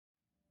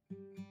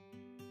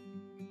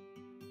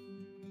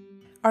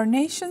Our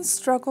nation's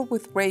struggle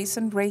with race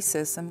and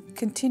racism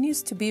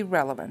continues to be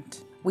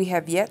relevant. We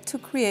have yet to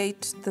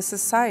create the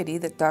society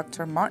that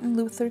Dr. Martin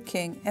Luther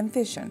King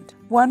envisioned,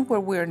 one where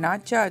we are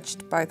not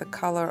judged by the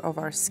color of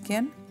our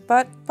skin,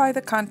 but by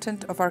the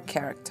content of our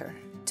character.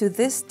 To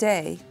this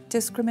day,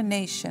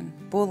 discrimination,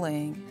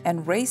 bullying,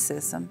 and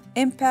racism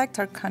impact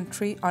our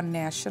country on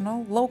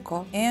national,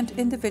 local, and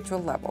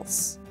individual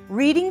levels.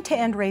 Reading to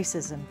End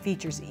Racism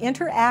features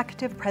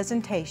interactive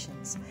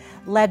presentations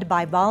led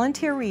by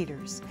volunteer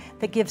readers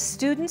that give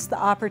students the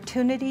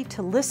opportunity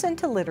to listen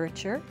to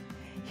literature,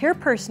 hear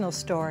personal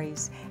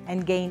stories,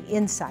 and gain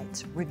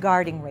insights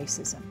regarding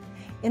racism.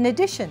 In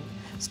addition,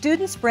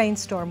 students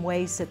brainstorm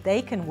ways that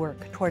they can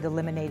work toward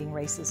eliminating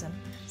racism,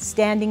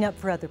 standing up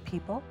for other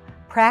people,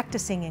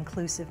 practicing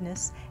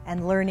inclusiveness,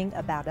 and learning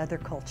about other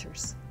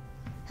cultures.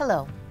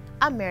 Hello,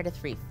 I'm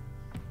Meredith Reif.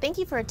 Thank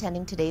you for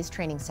attending today's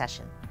training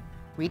session.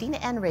 Reading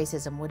to End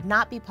Racism would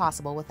not be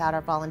possible without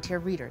our volunteer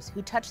readers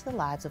who touch the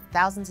lives of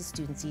thousands of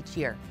students each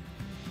year.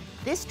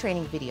 This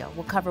training video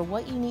will cover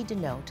what you need to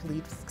know to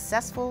lead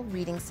successful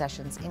reading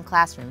sessions in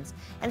classrooms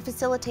and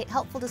facilitate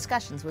helpful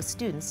discussions with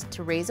students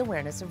to raise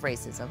awareness of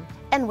racism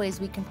and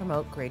ways we can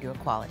promote greater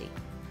equality.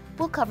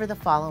 We'll cover the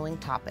following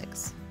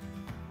topics.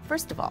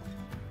 First of all,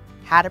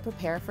 how to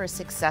prepare for a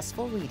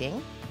successful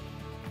reading.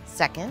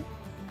 Second,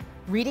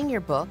 reading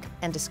your book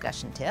and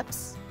discussion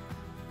tips.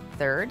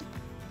 Third,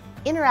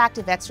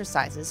 interactive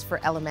exercises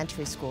for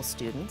elementary school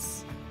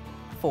students.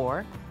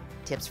 4,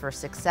 tips for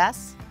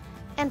success.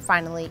 And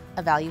finally,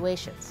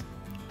 evaluations.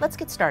 Let's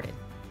get started.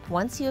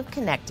 Once you have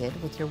connected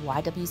with your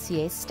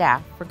YWCA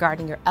staff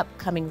regarding your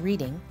upcoming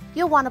reading,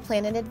 you'll want to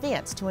plan in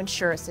advance to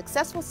ensure a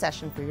successful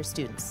session for your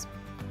students.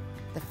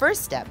 The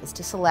first step is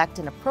to select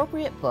an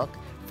appropriate book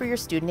for your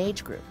student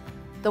age group.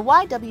 The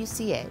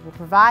YWCA will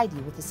provide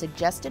you with a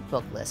suggested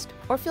book list,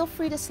 or feel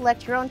free to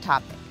select your own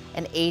topic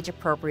and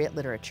age-appropriate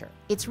literature.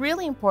 It's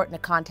really important to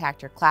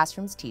contact your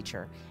classroom's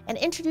teacher and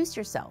introduce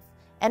yourself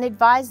and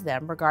advise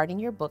them regarding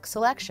your book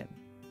selection.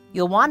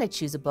 You'll want to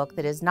choose a book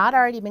that has not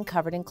already been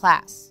covered in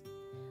class.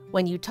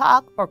 When you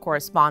talk or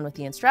correspond with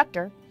the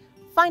instructor,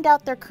 find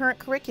out their current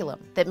curriculum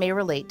that may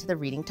relate to the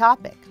reading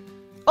topic.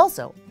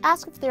 Also,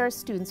 ask if there are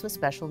students with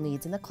special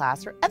needs in the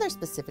class or other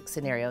specific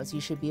scenarios you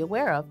should be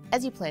aware of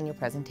as you plan your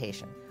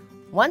presentation.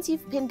 Once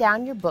you've pinned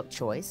down your book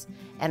choice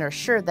and are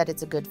sure that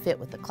it's a good fit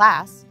with the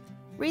class,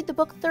 read the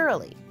book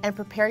thoroughly and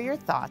prepare your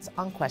thoughts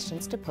on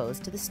questions to pose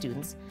to the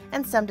students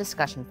and some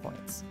discussion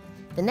points.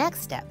 The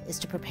next step is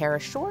to prepare a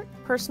short,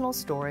 personal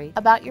story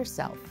about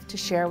yourself to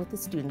share with the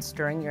students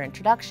during your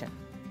introduction.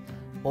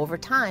 Over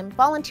time,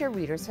 volunteer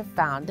readers have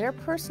found their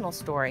personal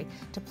story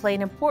to play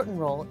an important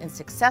role in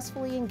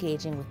successfully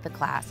engaging with the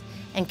class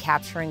and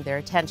capturing their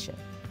attention.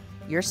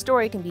 Your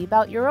story can be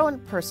about your own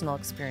personal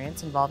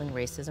experience involving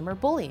racism or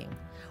bullying,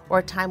 or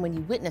a time when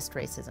you witnessed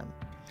racism.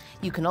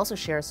 You can also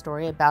share a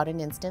story about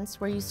an instance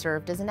where you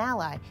served as an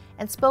ally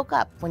and spoke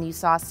up when you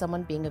saw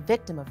someone being a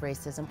victim of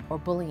racism or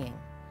bullying.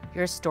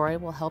 Your story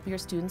will help your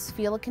students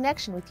feel a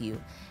connection with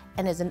you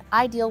and is an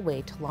ideal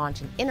way to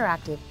launch an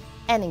interactive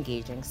and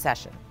engaging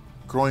session.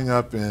 Growing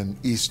up in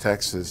East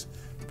Texas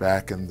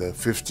back in the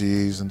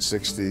 50s and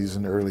 60s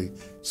and early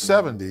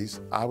 70s,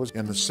 I was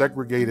in a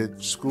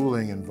segregated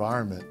schooling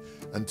environment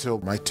until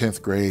my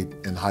 10th grade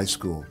in high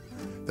school.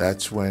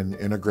 That's when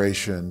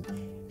integration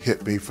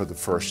hit me for the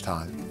first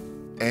time.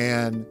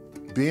 And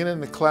being in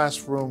the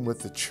classroom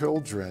with the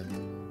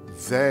children,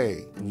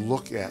 they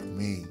look at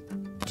me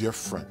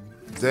different.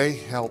 They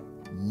help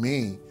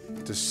me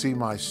to see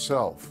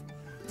myself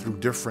through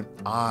different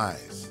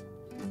eyes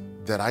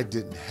that I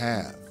didn't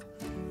have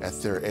at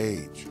their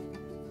age.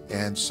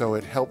 And so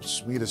it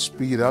helps me to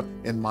speed up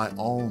in my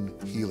own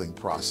healing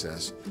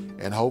process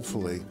and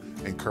hopefully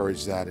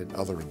encourage that in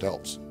other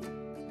adults.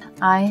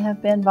 I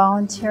have been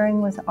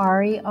volunteering with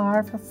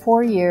RER for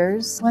 4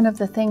 years. One of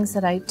the things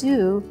that I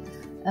do,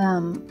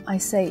 I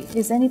say,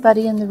 is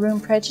anybody in the room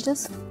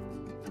prejudiced?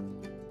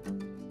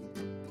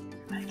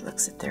 Everybody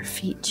looks at their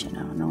feet, you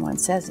know, no one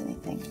says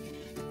anything.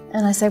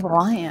 And I say, well,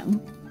 I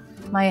am.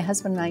 My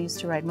husband and I used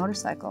to ride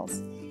motorcycles.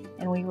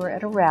 And we were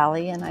at a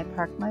rally, and I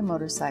parked my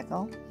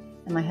motorcycle,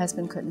 and my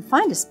husband couldn't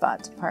find a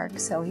spot to park,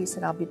 so he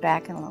said, I'll be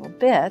back in a little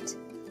bit.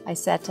 I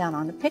sat down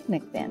on a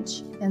picnic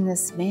bench, and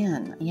this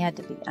man, he had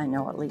to be, I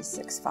know, at least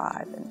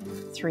 6'5"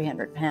 and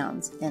 300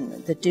 pounds, and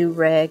the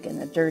do-rag and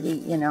the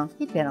dirty, you know,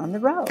 he'd been on the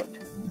road.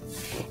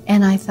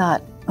 And I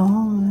thought, oh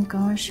my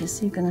gosh, is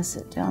he going to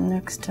sit down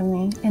next to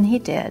me? And he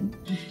did.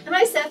 And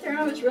I sat there and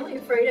I was really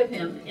afraid of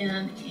him,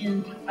 and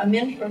in a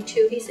minute or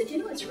two, he said, you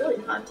know, it's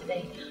really hot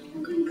today.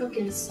 I'm going to go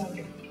get a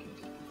soda.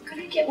 Could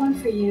I get one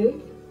for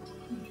you?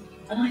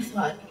 And I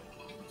thought,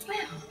 wow,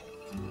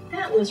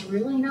 that was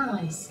really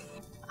nice.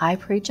 I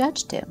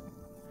prejudged him.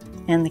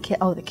 And the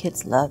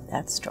kids loved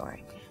that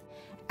story.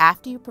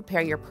 After you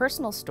prepare your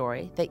personal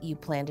story that you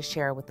plan to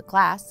share with the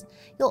class,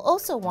 you'll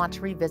also want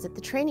to revisit the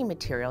training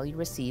material you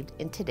received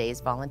in today's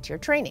volunteer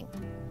training.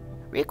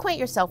 Reacquaint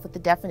yourself with the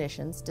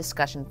definitions,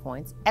 discussion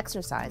points,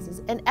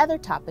 exercises, and other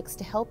topics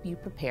to help you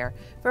prepare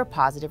for a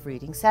positive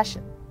reading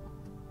session.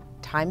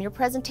 time your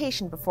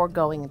presentation before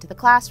going into the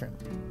classroom.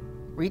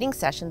 Reading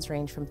sessions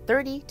range from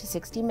 30 to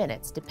 60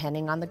 minutes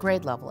depending on the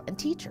grade level and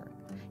teacher.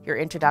 Your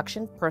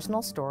introduction,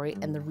 personal story,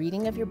 and the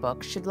reading of your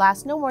book should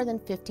last no more than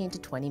 15 to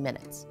 20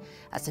 minutes.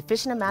 A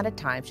sufficient amount of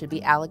time should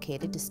be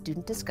allocated to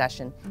student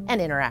discussion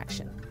and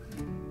interaction.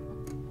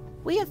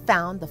 We have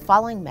found the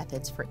following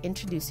methods for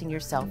introducing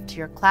yourself to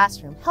your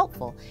classroom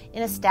helpful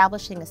in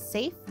establishing a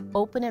safe,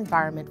 open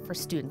environment for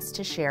students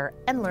to share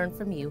and learn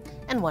from you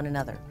and one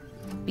another.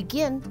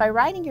 Begin by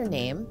writing your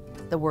name,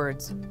 the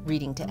words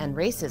 "Reading to End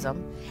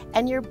Racism,"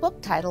 and your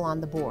book title on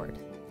the board.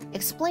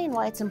 Explain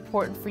why it's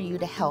important for you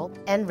to help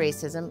end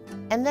racism,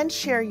 and then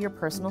share your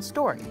personal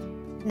story.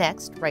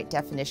 Next, write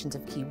definitions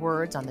of key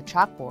words on the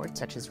chalkboard,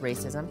 such as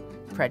racism,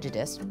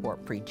 prejudice, or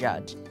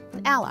prejudge,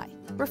 and ally.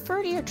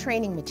 Refer to your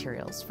training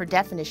materials for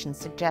definition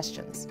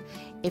suggestions.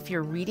 If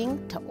you're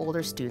reading to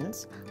older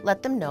students,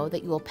 let them know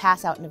that you will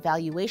pass out an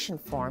evaluation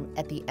form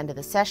at the end of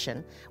the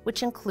session,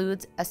 which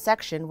includes a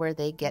section where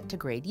they get to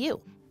grade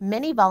you.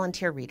 Many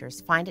volunteer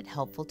readers find it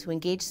helpful to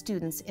engage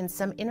students in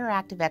some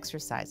interactive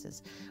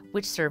exercises,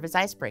 which serve as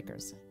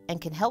icebreakers and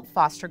can help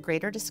foster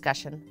greater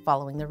discussion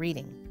following the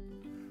reading.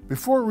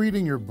 Before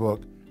reading your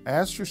book,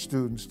 ask your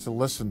students to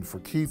listen for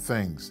key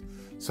things,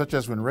 such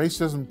as when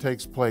racism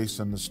takes place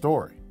in the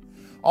story.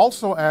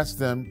 Also ask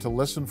them to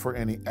listen for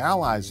any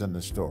allies in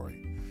the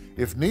story.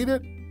 If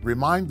needed,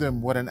 remind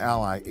them what an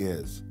ally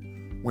is.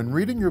 When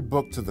reading your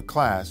book to the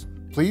class,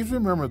 please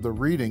remember the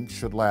reading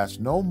should last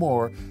no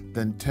more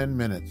than 10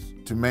 minutes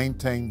to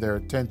maintain their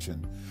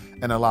attention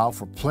and allow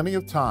for plenty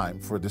of time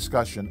for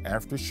discussion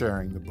after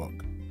sharing the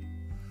book.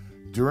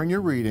 During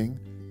your reading,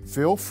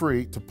 feel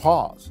free to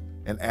pause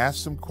and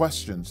ask some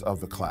questions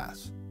of the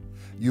class.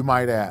 You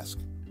might ask,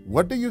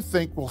 "What do you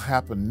think will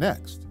happen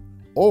next?"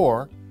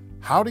 Or,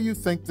 "How do you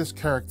think this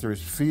character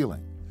is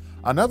feeling?"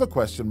 Another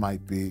question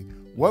might be,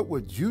 "What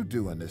would you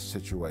do in this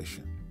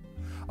situation?"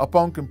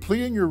 Upon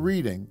completing your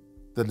reading,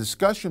 the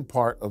discussion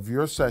part of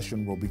your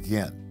session will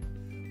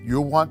begin.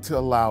 You'll want to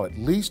allow at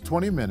least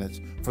 20 minutes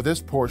for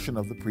this portion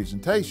of the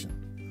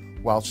presentation.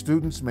 While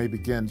students may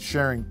begin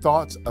sharing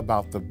thoughts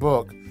about the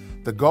book,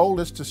 the goal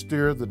is to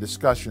steer the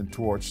discussion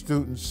towards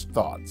students'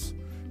 thoughts,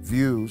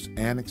 views,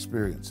 and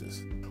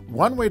experiences.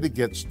 One way to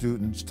get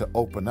students to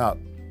open up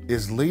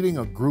is leading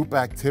a group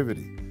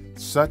activity,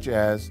 such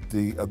as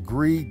the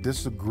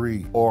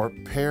agree-disagree or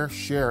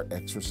pair-share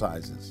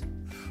exercises.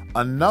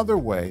 Another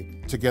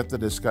way to get the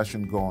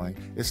discussion going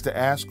is to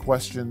ask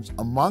questions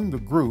among the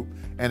group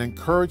and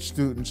encourage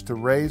students to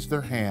raise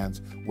their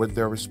hands with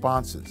their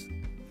responses.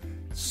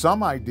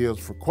 Some ideas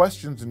for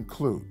questions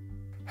include,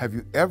 have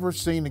you ever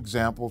seen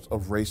examples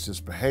of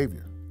racist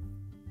behavior?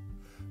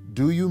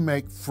 Do you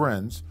make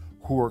friends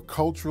who are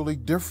culturally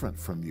different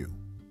from you?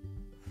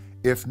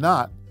 If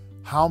not,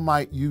 how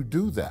might you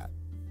do that?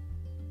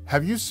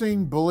 Have you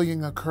seen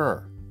bullying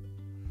occur?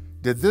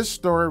 Did this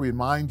story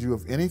remind you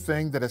of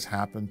anything that has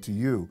happened to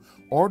you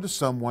or to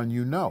someone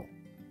you know?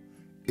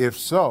 If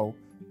so,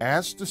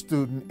 ask the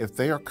student if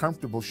they are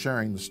comfortable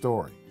sharing the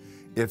story.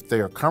 If they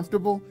are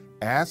comfortable,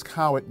 ask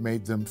how it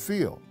made them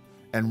feel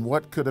and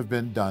what could have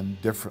been done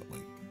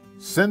differently.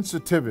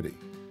 Sensitivity.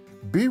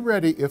 Be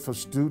ready if a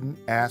student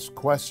asks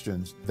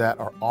questions that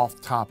are off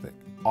topic,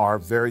 are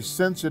very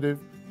sensitive,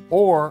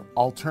 or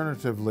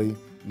alternatively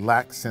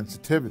lack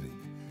sensitivity.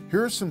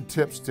 Here are some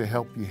tips to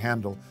help you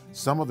handle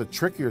some of the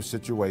trickier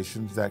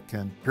situations that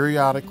can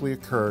periodically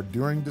occur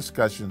during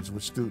discussions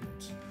with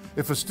students.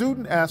 If a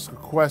student asks a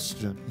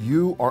question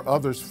you or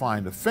others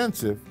find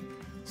offensive,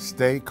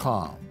 stay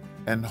calm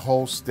and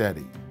hold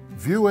steady.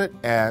 View it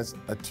as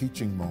a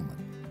teaching moment.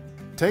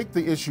 Take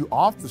the issue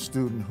off the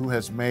student who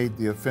has made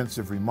the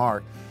offensive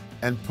remark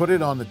and put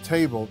it on the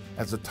table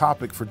as a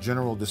topic for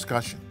general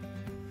discussion.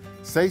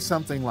 Say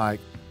something like,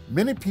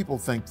 "Many people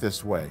think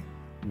this way.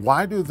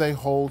 Why do they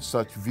hold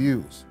such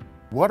views?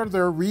 What are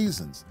their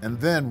reasons? And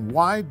then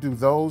why do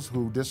those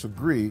who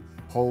disagree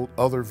hold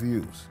other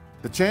views?"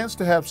 The chance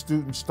to have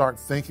students start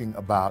thinking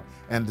about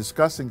and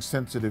discussing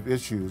sensitive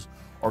issues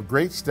are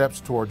great steps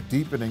toward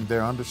deepening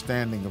their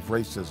understanding of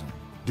racism.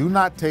 Do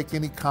not take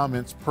any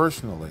comments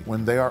personally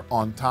when they are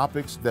on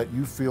topics that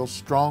you feel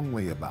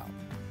strongly about.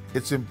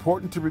 It's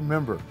important to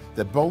remember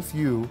that both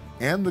you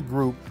and the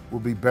group will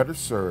be better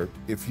served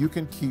if you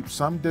can keep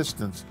some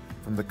distance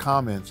from the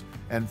comments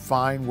and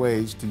find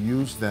ways to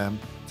use them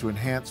to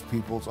enhance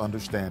people's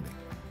understanding.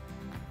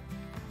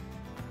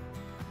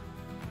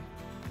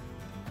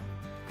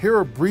 Here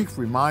are brief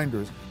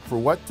reminders for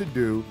what to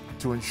do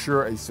to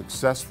ensure a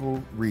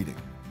successful reading.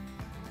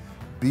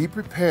 Be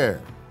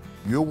prepared.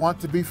 You'll want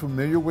to be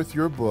familiar with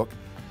your book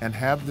and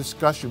have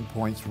discussion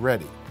points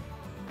ready.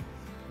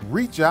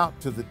 Reach out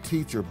to the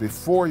teacher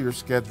before your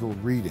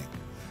scheduled reading.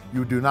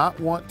 You do not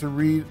want to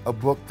read a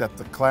book that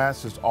the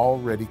class has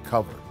already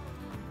covered.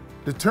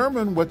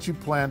 Determine what you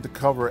plan to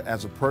cover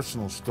as a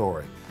personal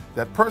story.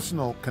 That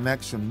personal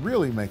connection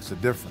really makes a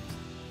difference.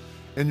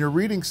 In your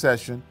reading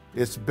session,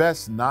 it's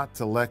best not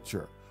to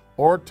lecture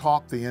or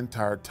talk the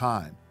entire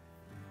time.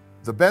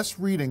 The best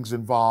readings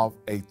involve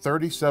a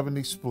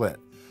 30-70 split,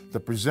 the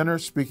presenter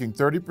speaking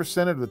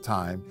 30% of the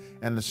time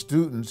and the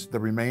students the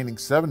remaining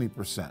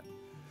 70%.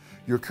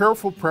 Your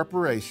careful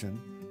preparation,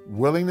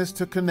 willingness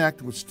to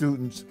connect with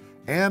students,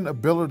 and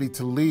ability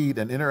to lead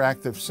an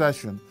interactive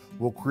session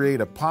will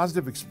create a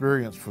positive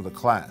experience for the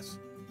class.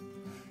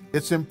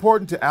 It's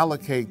important to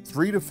allocate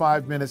 3 to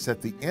 5 minutes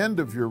at the end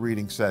of your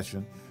reading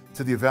session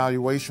to the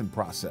evaluation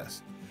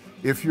process.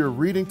 If you're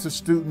reading to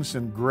students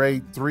in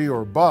grade 3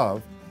 or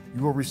above,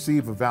 you will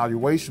receive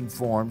evaluation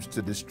forms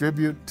to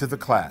distribute to the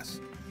class.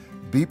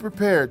 Be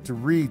prepared to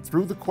read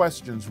through the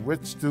questions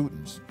with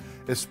students,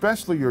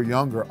 especially your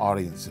younger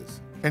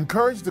audiences.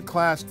 Encourage the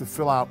class to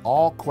fill out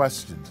all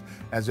questions,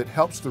 as it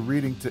helps the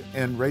Reading to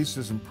End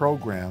Racism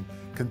program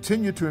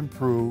continue to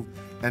improve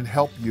and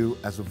help you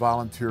as a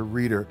volunteer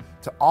reader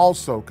to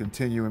also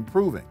continue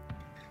improving.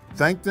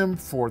 Thank them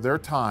for their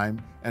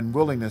time and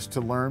willingness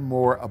to learn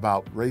more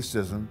about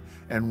racism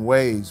and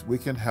ways we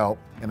can help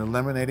in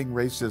eliminating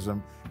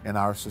racism in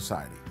our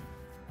society.